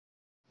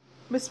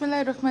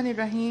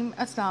बिस्मिल्लाहिर्रहमानिर्रहीम,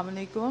 अस्सलाम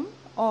वालेकुम।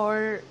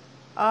 और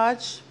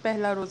आज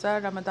पहला रोज़ा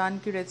रमज़ान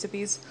की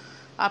रेसिपीज़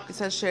आपके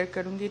साथ शेयर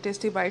करूंगी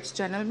टेस्टी बाइट्स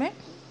चैनल में।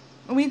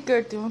 उम्मीद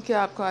करती हूँ कि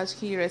आपको आज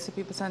की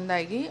रेसिपी पसंद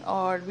आएगी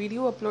और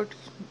वीडियो अपलोड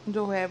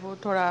जो है वो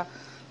थोड़ा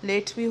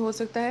लेट भी हो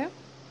सकता है।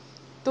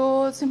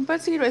 तो सिंपल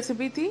सी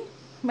रेसिपी थी।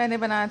 मैंने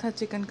बनाया था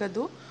चिकन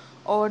कद्दू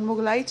और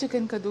मुगलाई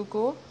चिकन कद्दू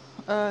को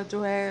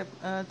जो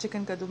है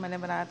चिकन कद्दू मैंने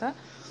बनाया था।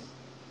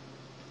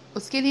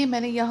 उसके लिए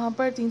मैंने यहाँ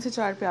पर 3 से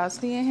 4 प्याज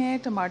लिए हैं,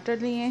 टमाटर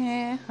लिए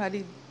हैं,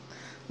 हरी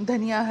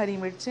धनिया, हरी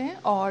मिर्चें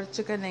और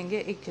चिकन लेंगे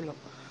 1 किलो।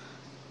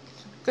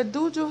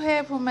 कद्दू जो है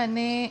वो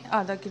मैंने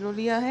आधा किलो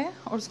लिया है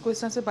और उसको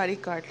इस तरह से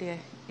बारीक काट लिया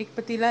है। एक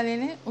पतीला ले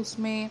लें,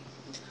 उसमें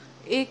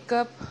 1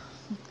 कप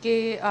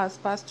के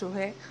आसपास जो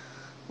है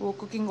वो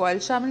कुकिंग ऑयल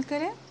शामिल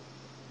करें।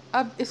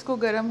 अब इसको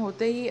गर्म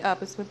होते ही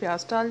आप इसमें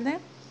प्याज डाल दें।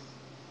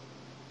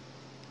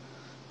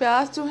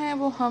 प्याज जो हैं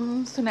वो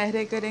हम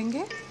सुनहरे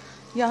करेंगे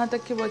यहाँ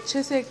तक कि वो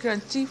अच्छे से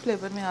क्रंची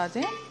फ्लेवर में आ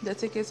जाए,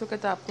 जैसे कि इस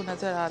वक्त आपको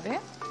नज़र आ रहे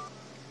हैं।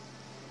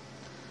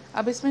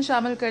 अब इसमें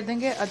शामिल कर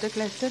देंगे अदरक,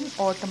 लहसुन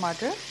और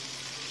टमाटर।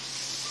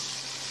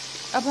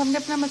 अब हमने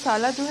अपना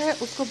मसाला जो है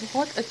उसको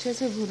बहुत अच्छे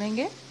से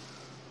भूनेंगे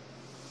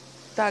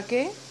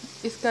ताकि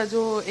इसका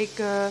जो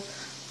एक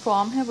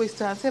फॉर्म है वो इस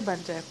तरह से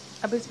बन जाए।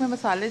 अब इसमें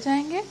मसाले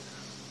जाएंगे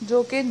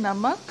जो कि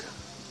नमक,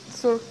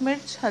 सुर्ख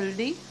मिर्च,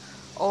 हल्दी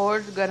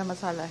और गरम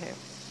मसाला है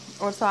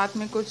और साथ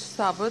में कुछ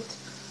साबुत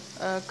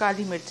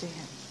काली मिर्चें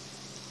हैं।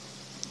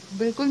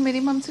 बिल्कुल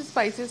मिनिमम से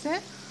स्पाइसेस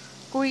हैं,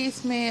 कोई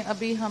इसमें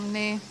अभी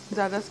हमने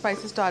ज़्यादा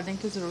स्पाइसेस डालने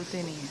की ज़रूरत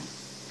ही नहीं है।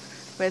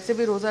 वैसे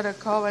भी रोज़ा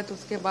रखा हुआ है तो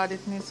उसके बाद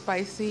इतनी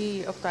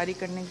स्पाइसी अफ्तारी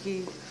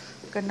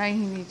करना ही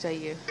नहीं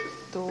चाहिए।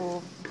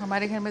 तो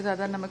हमारे घर में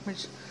ज़्यादा नमक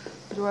मिर्च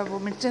जो है वो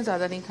मिर्चें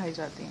ज़्यादा नहीं खाई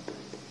जाती हैं।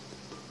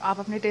 आप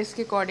अपने टेस्ट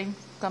के अकॉर्डिंग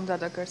कम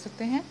ज़्यादा कर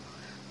सकते हैं।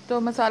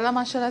 तो मसाला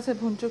माशाल्लाह से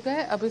भून चुका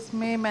है। अब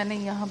इसमें मैंने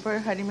यहाँ पर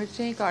हरी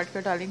मिर्चें काट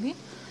कर डाली थी,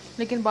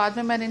 लेकिन बाद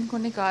में मैंने इनको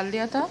निकाल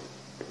लिया था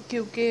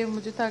क्योंकि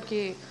मुझे था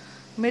कि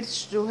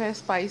मिर्च जो है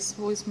स्पाइस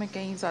वो इसमें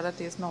कहीं ज़्यादा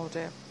तेज़ ना हो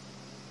जाए।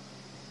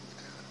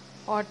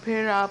 और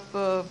फिर आप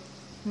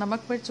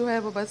नमक मिर्च जो है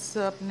वो बस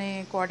अपने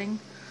अकॉर्डिंग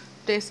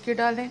टेस्ट के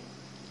डालें।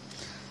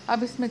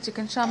 अब इसमें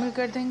चिकन शामिल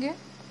कर देंगे।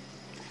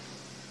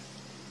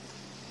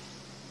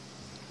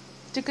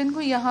 चिकन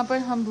को यहाँ पर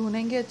हम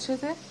भूनेंगे अच्छे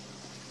से।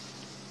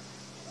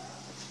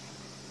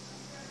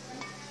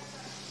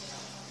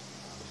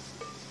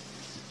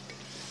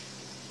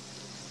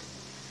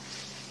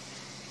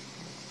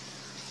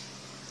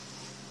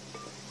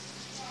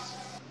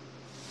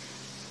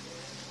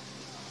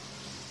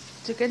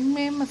 चिकन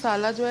में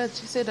मसाला जो है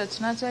अच्छे से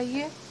रचना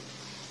चाहिए।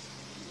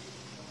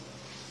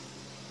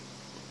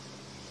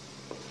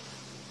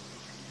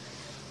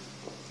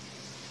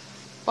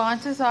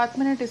 पाँच से 7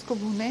 मिनट इसको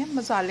भूनें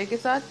मसाले के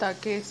साथ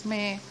ताकि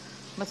इसमें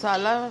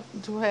मसाला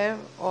जो है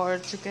और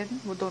चिकन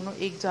वो दोनों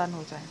एक जान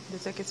हो जाए,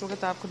 जैसे कि इस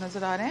वक्त आपको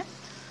नज़र आ रहे हैं।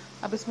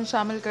 अब इसमें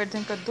शामिल कर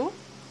दें कद्दू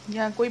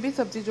या कोई भी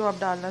सब्ज़ी जो आप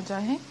डालना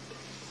चाहें।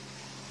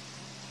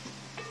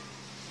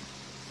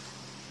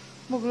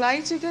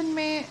 मुगलाई चिकन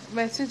में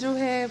वैसे जो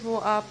है वो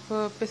आप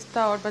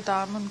पिस्ता और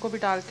बादाम उनको भी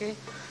डाल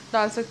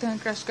सकते हैं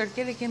क्रश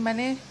करके, लेकिन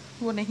मैंने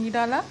वो नहीं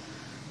डाला।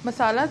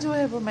 मसाला जो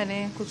है वो मैंने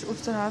कुछ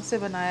उस तरह से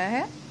बनाया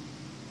है।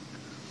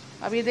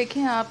 अब ये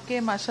देखें आपके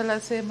माशाल्लाह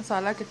से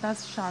मसाला कितना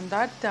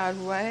शानदार तैयार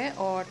हुआ है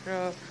और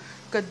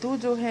कद्दू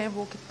जो है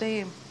वो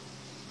कितने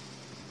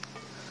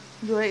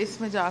जो है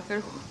इसमें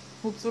जाकर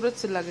खूबसूरत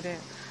से लग रहे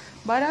हैं।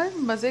 बहरहाल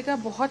मज़े का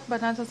बहुत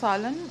बना था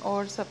सालन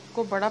और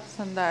सबको बड़ा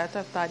पसंद आया था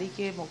इफ्तारी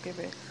के मौके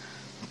पे।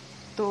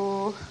 तो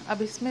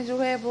अब इसमें जो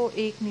है वो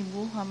 1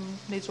 नींबू हम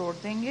निचोड़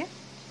देंगे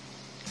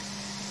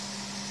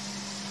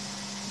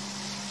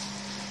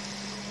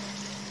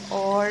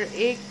और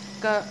एक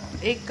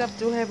कप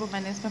जो है वो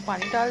मैंने इसमें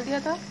पानी डाल दिया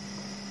था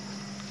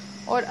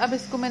और अब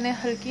इसको मैंने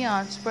हल्की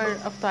आंच पर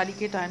अफ्तारी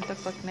के टाइम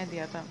तक पकने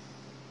दिया था।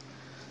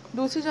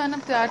 दूसरी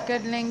जानब तैयार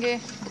कर लेंगे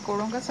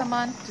पकौड़ों का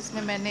सामान,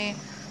 जिसमें मैंने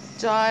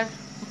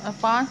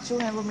 5 जो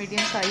हैं वो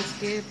मीडियम साइज़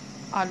के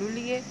आलू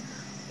लिए,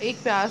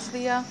 1 प्याज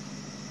लिया।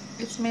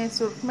 इसमें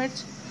सुर्ख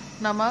मिर्च,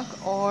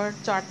 नमक और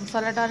चाट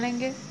मसाला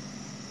डालेंगे।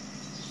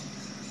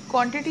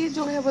 क्वांटिटी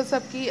जो है वो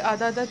सबकी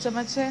आधा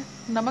चम्मच है।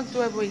 नमक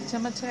जो है वो 1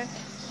 चम्मच है।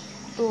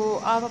 तो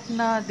आप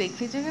अपना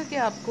देख लीजिएगा कि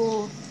आपको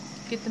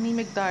कितनी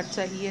मिकदार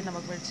चाहिए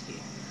नमक मिर्च की।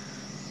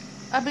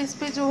 अब इस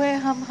पे जो है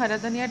हम हरा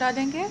धनिया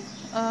डालेंगे।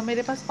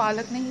 मेरे पास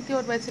पालक नहीं थी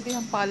और वैसे भी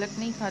हम पालक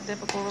नहीं खाते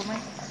पकौड़ों में,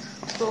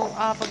 तो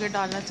आप अगर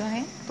डालना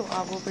चाहें तो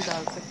आप वो भी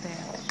डाल सकते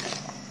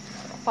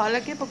हैं।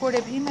 पालक के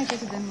पकौड़े भी मैं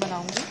किसी दिन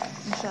बनाऊंगी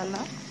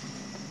इंशाल्लाह।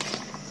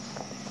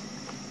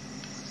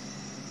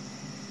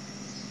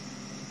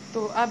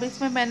 तो अब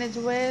इसमें मैंने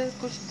जो है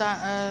कुछ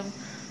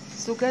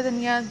सूखा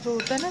धनिया जो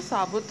होता है ना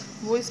साबुत,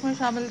 वो इसमें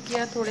शामिल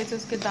किया, थोड़े से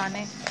उसके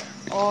दाने,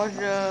 और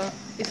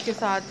इसके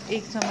साथ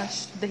 1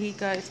 चम्मच दही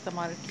का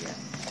इस्तेमाल किया।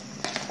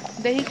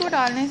 दही को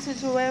डालने से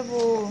जो है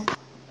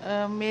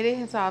वो मेरे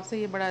हिसाब से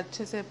ये बड़ा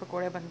अच्छे से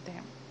पकोड़े बनते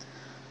हैं।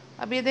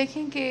 अब ये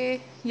देखें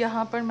कि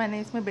यहाँ पर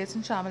मैंने इसमें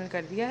बेसन शामिल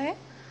कर दिया है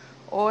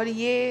और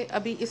ये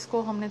अभी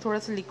इसको हमने थोड़ा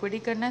सा लिक्विड ही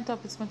करना है, तो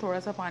अब इसमें थोड़ा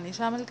सा पानी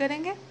शामिल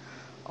करेंगे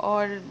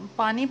और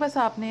पानी बस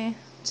आपने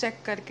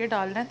चेक करके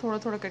डालना है, थोड़ा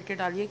थोड़ा करके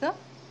डालिएगा।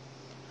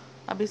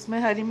 अब इसमें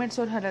हरी मिर्च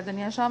और हरा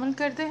धनिया शामिल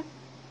कर दें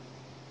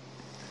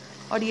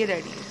और ये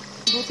रेडी है।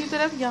 दूसरी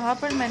तरफ यहाँ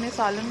पर मैंने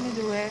सालन में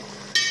जो है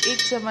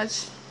 1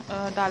 चम्मच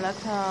डाला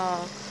था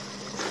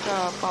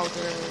उसका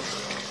पाउडर,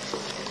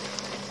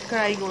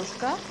 कढ़ाई गोश्त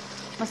का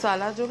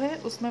मसाला जो है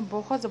उसमें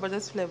बहुत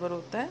ज़बरदस्त फ्लेवर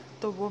होता है,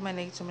 तो वो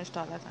मैंने 1 चम्मच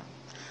डाला था।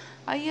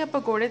 आइए अब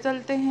पकोड़े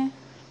तलते हैं।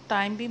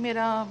 टाइम भी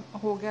मेरा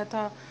हो गया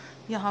था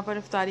यहाँ पर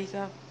इफ्तारी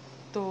का,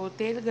 तो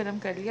तेल गरम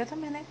कर लिया था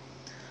मैंने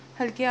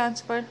हल्की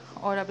आंच पर,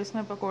 और अब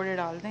इसमें पकोड़े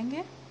डाल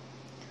देंगे।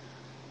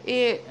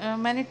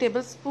 मैंने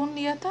टेबल स्पून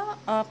लिया था,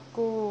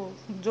 आपको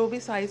जो भी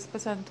साइज़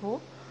पसंद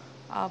हो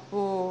आप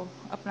वो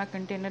अपना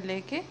कंटेनर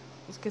लेके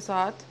उसके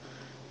साथ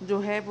जो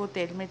है वो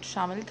तेल में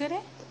शामिल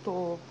करें,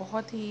 तो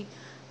बहुत ही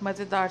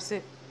मज़ेदार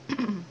से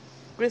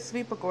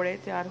क्रिस्पी पकोड़े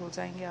तैयार हो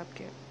जाएंगे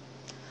आपके।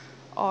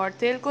 और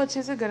तेल को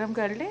अच्छे से गरम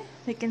कर लें,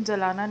 लेकिन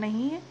जलाना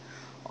नहीं है।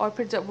 और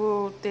फिर जब वो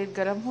तेल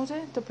गरम हो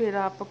जाए तो फिर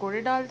आप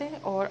पकोड़े डाल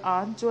दें और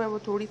आंच जो है वो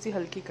थोड़ी सी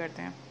हल्की कर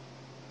दें।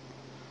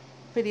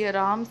 फिर ये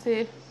आराम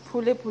से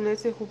फूले फूले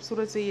से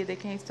खूबसूरत से ये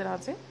देखें, इस तरह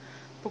से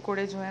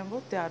पकोड़े जो हैं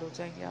वो तैयार हो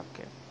जाएंगे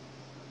आपके।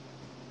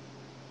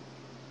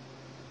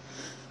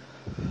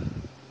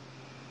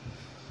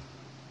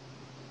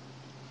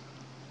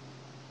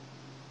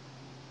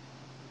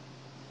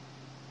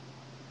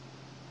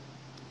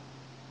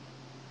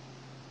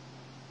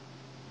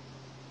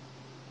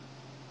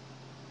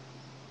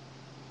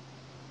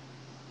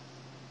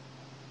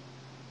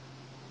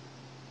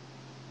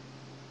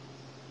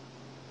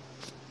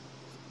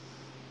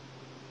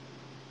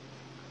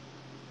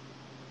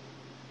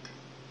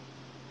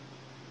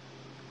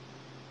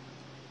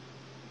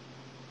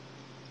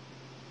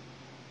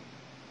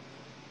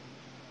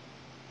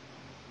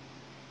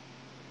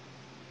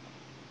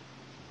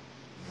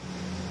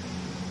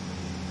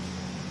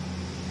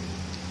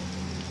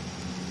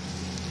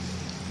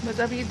 बस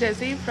अब ये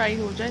जैसे ही फ्राई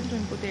हो जाए तो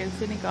इनको तेल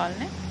से निकाल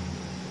लें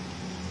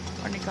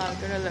और निकाल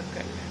कर अलग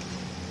कर लें।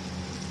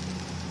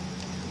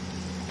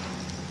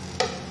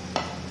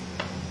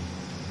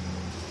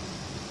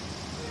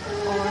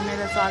 और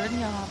मेरा सालन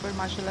यहाँ पर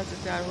माशाल्लाह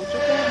से तैयार हो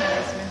चुका है। मैंने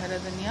इसमें हरा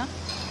धनिया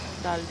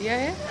डाल दिया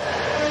है।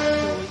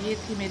 तो ये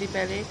थी मेरी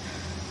पहले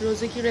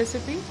रोज़े की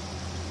रेसिपी।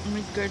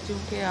 उम्मीद करती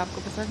हूँ कि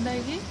आपको पसंद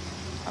आएगी।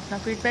 अपना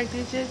फीडबैक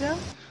दीजिएगा।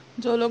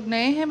 जो लोग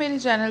नए हैं मेरे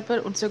चैनल पर,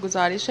 उनसे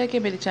गुजारिश है कि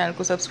मेरे चैनल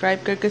को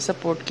सब्सक्राइब करके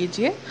सपोर्ट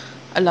कीजिए।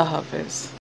 अल्लाह हाफ़िज़।